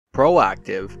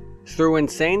Proactiv. Through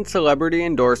insane celebrity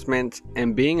endorsements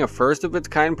and being a first of its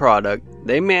kind product,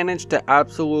 they managed to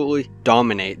absolutely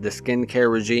dominate the skincare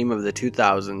regime of the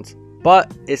 2000s.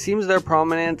 But it seems their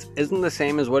prominence isn't the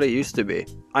same as what it used to be.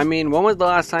 I mean, when was the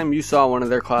last time you saw one of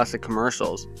their classic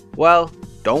commercials? Well,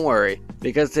 don't worry,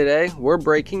 because today we're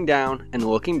breaking down and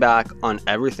looking back on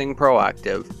everything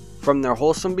Proactiv, from their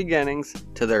wholesome beginnings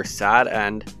to their sad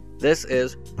end. This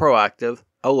is Proactiv,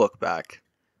 a look back.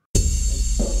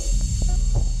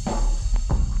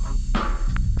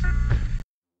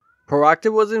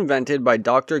 Proactiv was invented by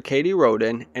Dr. Katie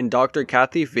Roden and Dr.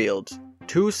 Kathy Fields,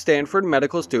 two Stanford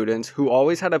medical students who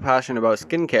always had a passion about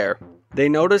skincare. They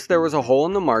noticed there was a hole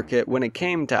in the market when it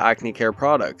came to acne care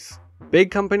products.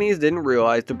 Big companies didn't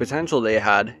realize the potential they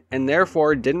had, and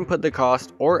therefore didn't put the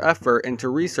cost or effort into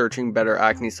researching better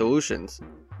acne solutions.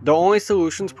 The only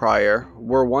solutions prior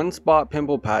were one-spot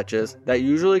pimple patches that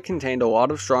usually contained a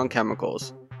lot of strong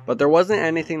chemicals, but there wasn't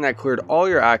anything that cleared all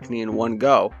your acne in one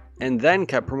go, and then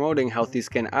kept promoting healthy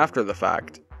skin after the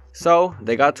fact. So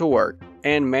they got to work,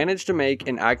 and managed to make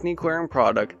an acne clearing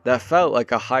product that felt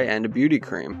like a high-end beauty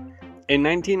cream. In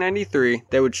 1993,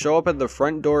 they would show up at the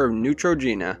front door of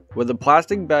Neutrogena with a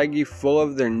plastic baggie full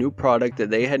of their new product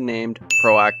that they had named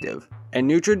Proactiv, and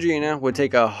Neutrogena would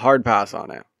take a hard pass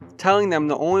on it, telling them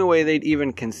the only way they'd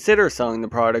even consider selling the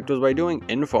product was by doing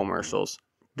infomercials.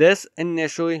 This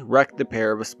initially wrecked the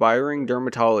pair of aspiring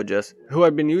dermatologists who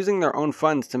had been using their own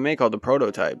funds to make all the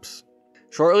prototypes.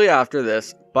 Shortly after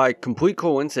this, by complete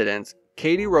coincidence,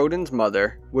 Katie Roden's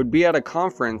mother would be at a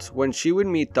conference when she would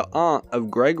meet the aunt of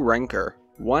Greg Renker,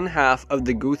 one half of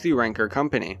the Guthi Renker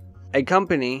company, a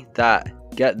company that,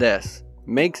 get this,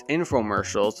 makes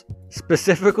infomercials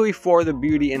specifically for the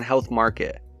beauty and health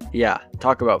market. Yeah,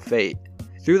 talk about fate.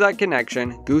 Through that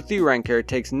connection, Guthi Renker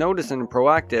takes notice in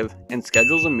Proactiv and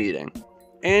schedules a meeting.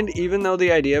 And even though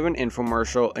the idea of an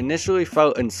infomercial initially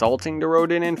felt insulting to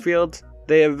Roden and Fields,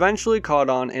 they eventually caught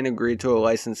on and agreed to a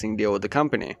licensing deal with the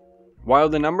company. While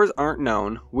the numbers aren't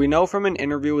known, we know from an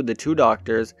interview with the two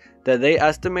doctors that they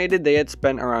estimated they had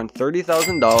spent around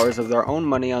 $30,000 of their own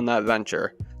money on that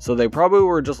venture, so they probably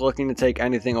were just looking to take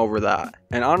anything over that.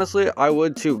 And honestly, I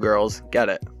would too, girls, get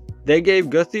it. They gave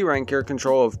Guthi Renker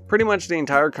control of pretty much the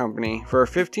entire company for a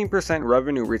 15%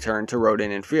 revenue return to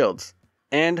Roden and Fields.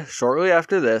 And shortly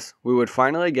after this, we would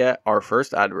finally get our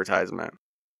first advertisement.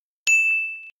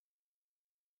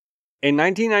 In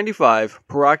 1995,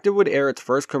 Proactiv would air its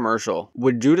first commercial,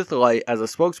 with Judith Light as a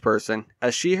spokesperson,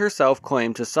 as she herself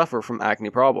claimed to suffer from acne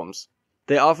problems.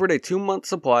 They offered a 2-month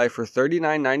supply for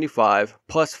 $39.95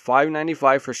 plus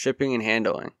 $5.95 for shipping and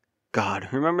handling. God,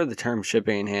 remember the term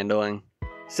shipping and handling?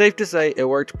 Safe to say it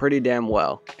worked pretty damn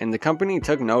well, and the company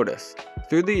took notice.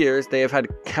 Through the years, they have had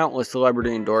countless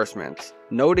celebrity endorsements,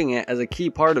 noting it as a key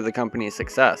part of the company's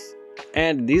success.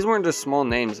 And these weren't just small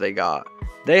names they got.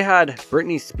 They had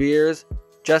Britney Spears,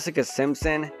 Jessica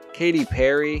Simpson, Katy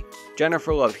Perry,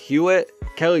 Jennifer Love Hewitt,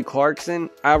 Kelly Clarkson,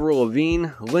 Avril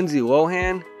Lavigne, Lindsay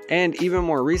Lohan, and even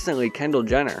more recently Kendall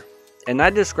Jenner. And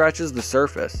that just scratches the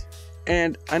surface.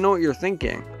 And I know what you're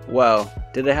thinking. Well,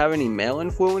 did they have any male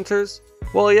influencers?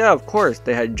 Well, yeah, of course,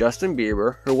 they had Justin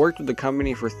Bieber, who worked with the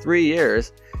company for 3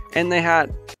 years, and they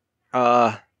had,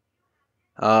 But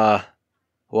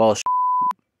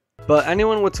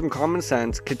anyone with some common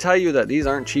sense could tell you that these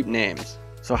aren't cheap names.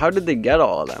 So how did they get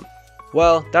all of them?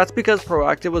 Well, that's because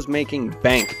Proactiv was making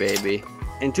bank, baby.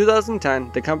 In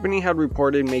 2010, the company had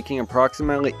reported making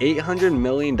approximately $800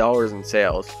 million in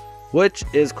sales, which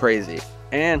is crazy,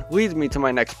 and leads me to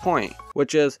my next point,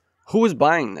 which is, who is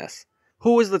buying this?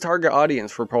 Who is the target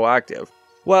audience for Proactiv?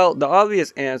 Well, the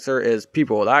obvious answer is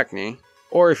people with acne,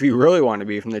 or if you really want to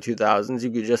be from the 2000s,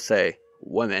 you could just say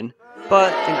women.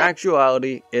 But in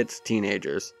actuality, it's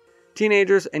teenagers.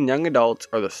 Teenagers and young adults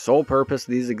are the sole purpose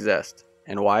these exist.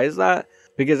 And why is that?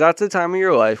 Because that's the time of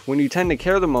your life when you tend to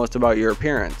care the most about your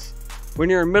appearance. When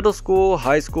you're in middle school,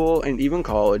 high school, and even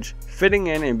college, fitting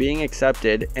in and being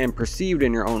accepted and perceived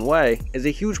in your own way is a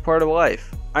huge part of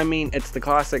life. I mean, it's the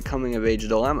classic coming of age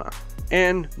dilemma.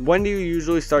 And when do you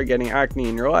usually start getting acne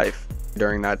in your life?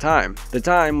 During that time. The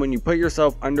time when you put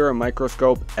yourself under a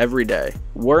microscope every day,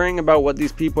 worrying about what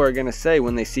these people are going to say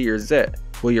when they see your zit.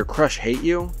 Will your crush hate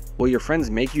you? Will your friends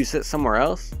make you sit somewhere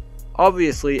else?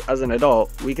 Obviously, as an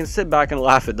adult, we can sit back and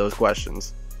laugh at those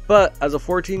questions. But as a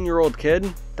 14-year-old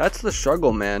kid, that's the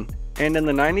struggle, man. And in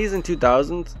the 90s and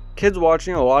 2000s, kids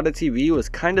watching a lot of TV was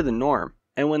kind of the norm.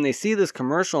 And when they see this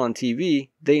commercial on TV,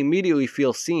 they immediately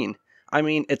feel seen. I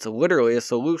mean, it's literally a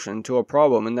solution to a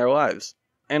problem in their lives.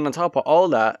 And on top of all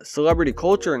that, celebrity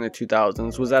culture in the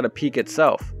 2000s was at a peak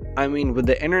itself. I mean, with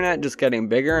the internet just getting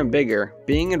bigger and bigger,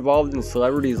 being involved in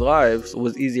celebrities' lives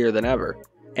was easier than ever.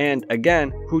 And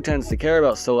again, who tends to care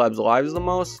about celebs' lives the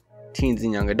most? Teens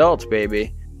and young adults,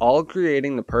 baby. All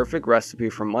creating the perfect recipe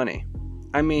for money.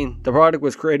 I mean, the product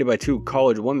was created by 2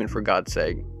 college women for God's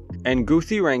sake. And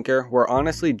Guthrie Ranker were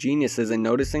honestly geniuses in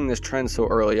noticing this trend so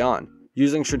early on,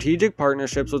 using strategic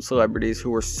partnerships with celebrities who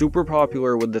were super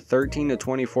popular with the 13 to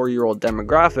 24-year-old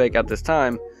demographic at this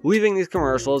time, leaving these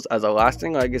commercials as a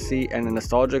lasting legacy and a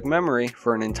nostalgic memory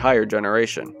for an entire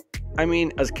generation. I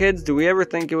mean, as kids, do we ever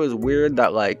think it was weird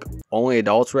that like only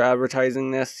adults were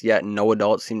advertising this, yet no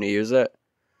adults seemed to use it?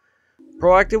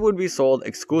 Proactiv would be sold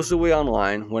exclusively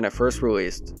online when it first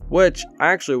released, which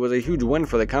actually was a huge win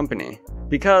for the company.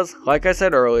 Because, like I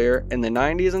said earlier, in the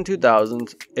 90s and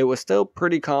 2000s, it was still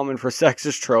pretty common for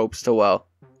sexist tropes to, well,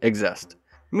 exist.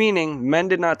 Meaning, men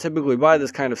did not typically buy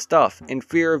this kind of stuff in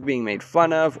fear of being made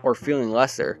fun of or feeling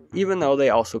lesser, even though they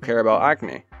also care about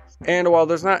acne. And while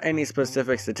there's not any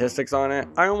specific statistics on it,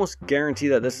 I almost guarantee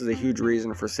that this is a huge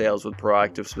reason for sales with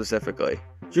Proactiv specifically.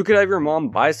 You could have your mom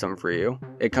buy some for you,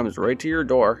 it comes right to your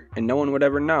door, and no one would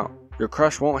ever know. Your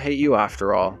crush won't hate you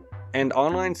after all. And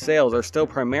online sales are still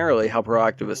primarily how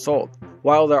Proactiv is sold.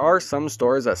 While there are some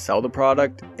stores that sell the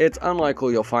product, it's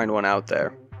unlikely you'll find one out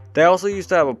there. They also used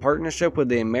to have a partnership with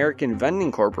the American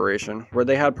Vending Corporation, where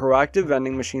they had Proactiv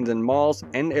vending machines in malls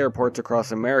and airports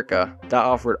across America that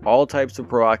offered all types of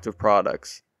Proactiv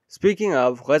products. Speaking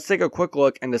of, let's take a quick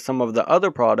look into some of the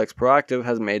other products Proactiv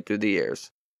has made through the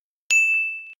years.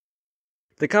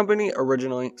 The company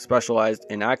originally specialized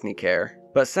in acne care,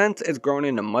 but since it's grown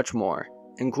into much more,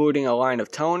 including a line of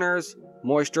toners,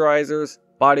 moisturizers,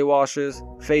 body washes,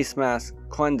 face masks,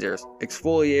 cleansers,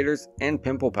 exfoliators, and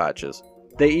pimple patches.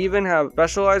 They even have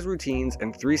specialized routines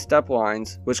and 3-step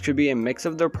lines, which could be a mix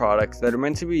of their products that are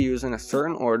meant to be used in a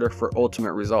certain order for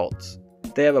ultimate results.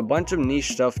 They have a bunch of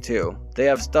niche stuff too. They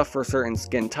have stuff for certain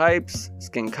skin types,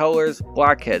 skin colors,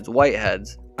 blackheads,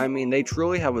 whiteheads. I mean, they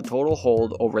truly have a total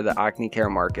hold over the acne care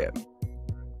market.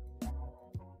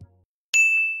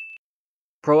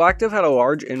 Proactiv had a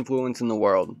large influence in the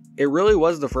world. It really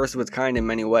was the first of its kind in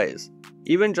many ways.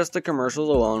 Even just the commercials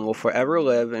alone will forever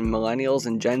live in millennials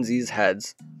and Gen Z's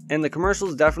heads, and the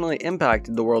commercials definitely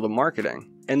impacted the world of marketing.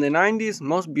 In the 90s,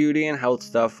 most beauty and health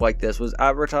stuff like this was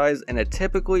advertised in a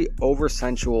typically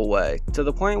over-sensual way, to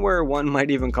the point where one might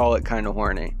even call it kinda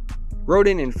horny.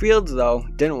 Roden and Fields, though,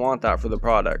 didn't want that for the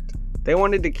product. They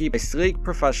wanted to keep a sleek,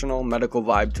 professional, medical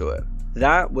vibe to it.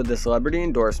 That, with the celebrity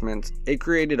endorsements, it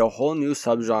created a whole new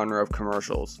subgenre of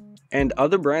commercials. And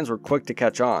other brands were quick to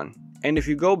catch on. And if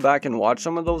you go back and watch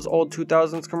some of those old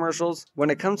 2000s commercials, when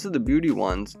it comes to the beauty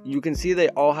ones, you can see they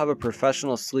all have a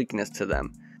professional sleekness to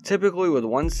them. Typically with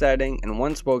one setting and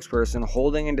one spokesperson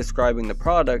holding and describing the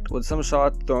product with some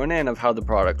shots thrown in of how the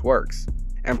product works.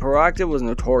 And Proactiv was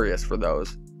notorious for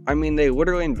those. I mean, they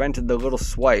literally invented the little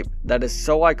swipe that is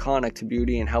so iconic to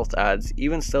beauty and health ads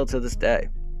even still to this day.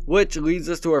 Which leads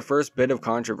us to our first bit of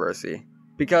controversy.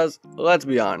 Because, let's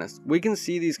be honest, we can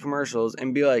see these commercials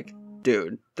and be like,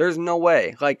 dude, there's no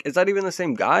way, like, is that even the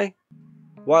same guy?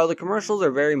 While the commercials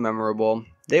are very memorable,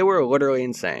 they were literally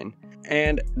insane,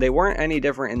 and they weren't any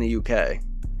different in the UK.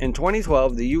 In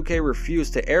 2012, the UK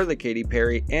refused to air the Katy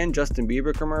Perry and Justin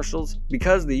Bieber commercials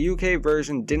because the UK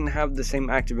version didn't have the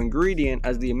same active ingredient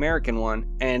as the American one,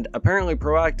 and apparently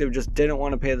Proactiv just didn't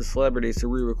want to pay the celebrities to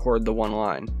re-record the one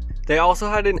line. They also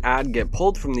had an ad get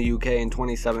pulled from the UK in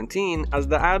 2017 as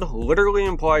the ad literally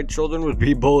implied children would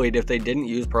be bullied if they didn't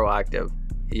use Proactiv.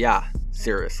 Yeah,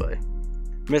 seriously.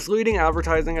 Misleading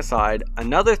advertising aside,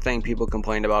 another thing people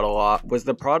complained about a lot was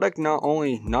the product not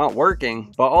only not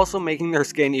working, but also making their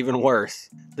skin even worse.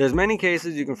 There's many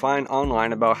cases you can find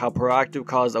online about how Proactiv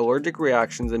caused allergic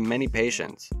reactions in many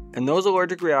patients, and those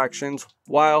allergic reactions,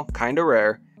 while kinda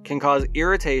rare, can cause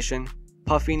irritation,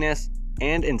 puffiness,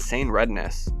 and insane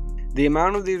redness. The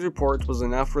amount of these reports was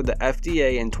enough for the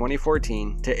FDA in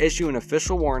 2014 to issue an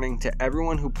official warning to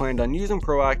everyone who planned on using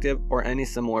Proactiv or any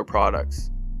similar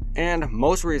products. And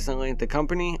most recently, the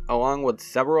company, along with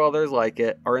several others like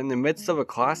it, are in the midst of a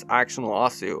class action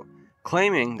lawsuit,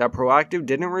 claiming that Proactiv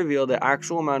didn't reveal the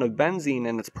actual amount of benzene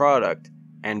in its product,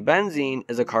 and benzene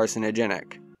is a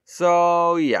carcinogenic.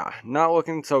 So yeah, not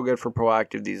looking so good for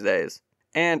Proactiv these days.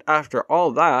 And after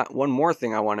all that, one more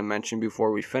thing I want to mention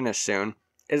before we finish soon,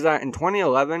 is that in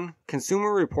 2011,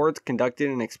 Consumer Reports conducted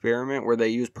an experiment where they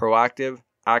used Proactiv,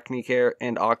 Acne Care,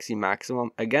 and Oxy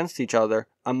Maximum against each other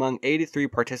among 83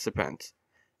 participants.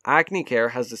 Acne Care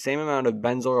has the same amount of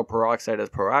benzoyl peroxide as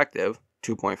Proactiv,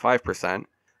 2.5%,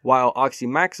 while Oxy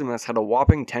Maximus had a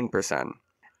whopping 10%.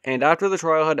 and after the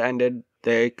trial had ended,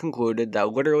 they concluded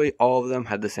that literally all of them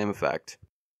had the same effect.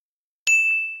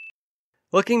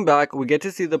 Looking back, we get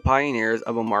to see the pioneers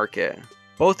of a market,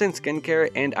 both in skincare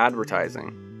and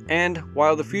advertising. And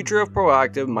while the future of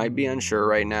Proactiv might be unsure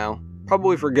right now,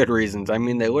 probably for good reasons. I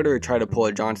mean, they literally tried to pull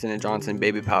a Johnson & Johnson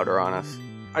baby powder on us.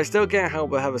 I still can't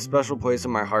help but have a special place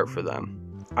in my heart for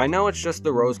them. I know it's just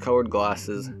the rose-colored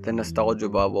glasses, the nostalgia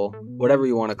bubble, whatever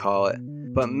you want to call it.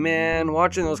 But man,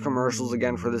 watching those commercials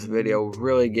again for this video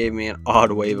really gave me an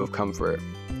odd wave of comfort.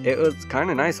 It was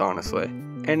kinda nice, honestly.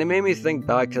 And it made me think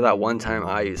back to that one time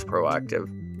I used Proactiv.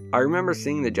 I remember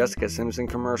seeing the Jessica Simpson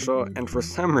commercial, and for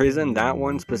some reason that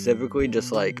one specifically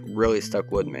just really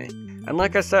stuck with me. And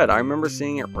like I said, I remember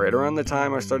seeing it right around the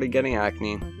time I started getting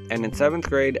acne, and in 7th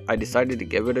grade I decided to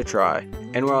give it a try.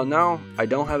 And while now I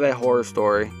don't have a horror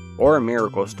story or a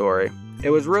miracle story,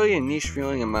 it was really a niche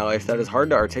feeling in my life that is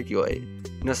hard to articulate.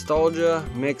 Nostalgia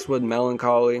mixed with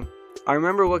melancholy. I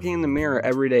remember looking in the mirror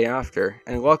every day after,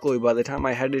 and luckily by the time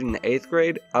I headed into 8th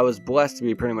grade, I was blessed to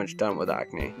be pretty much done with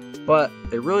acne. But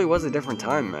it really was a different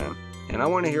time, man. And I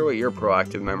want to hear what your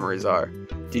Proactiv memories are.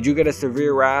 Did you get a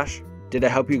severe rash? Did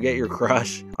it help you get your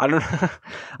crush? I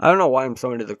don't know why I'm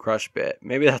so into the crush bit.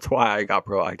 Maybe that's why I got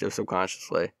Proactiv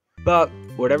subconsciously. But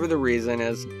whatever the reason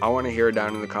is, I want to hear it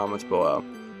down in the comments below.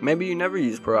 Maybe you never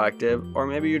use Proactiv, or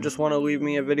maybe you just want to leave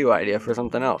me a video idea for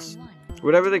something else.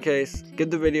 Whatever the case, give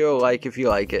the video a like if you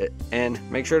like it, and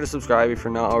make sure to subscribe if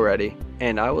you're not already,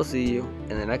 and I will see you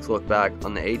in the next look back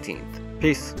on the 18th.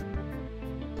 Peace.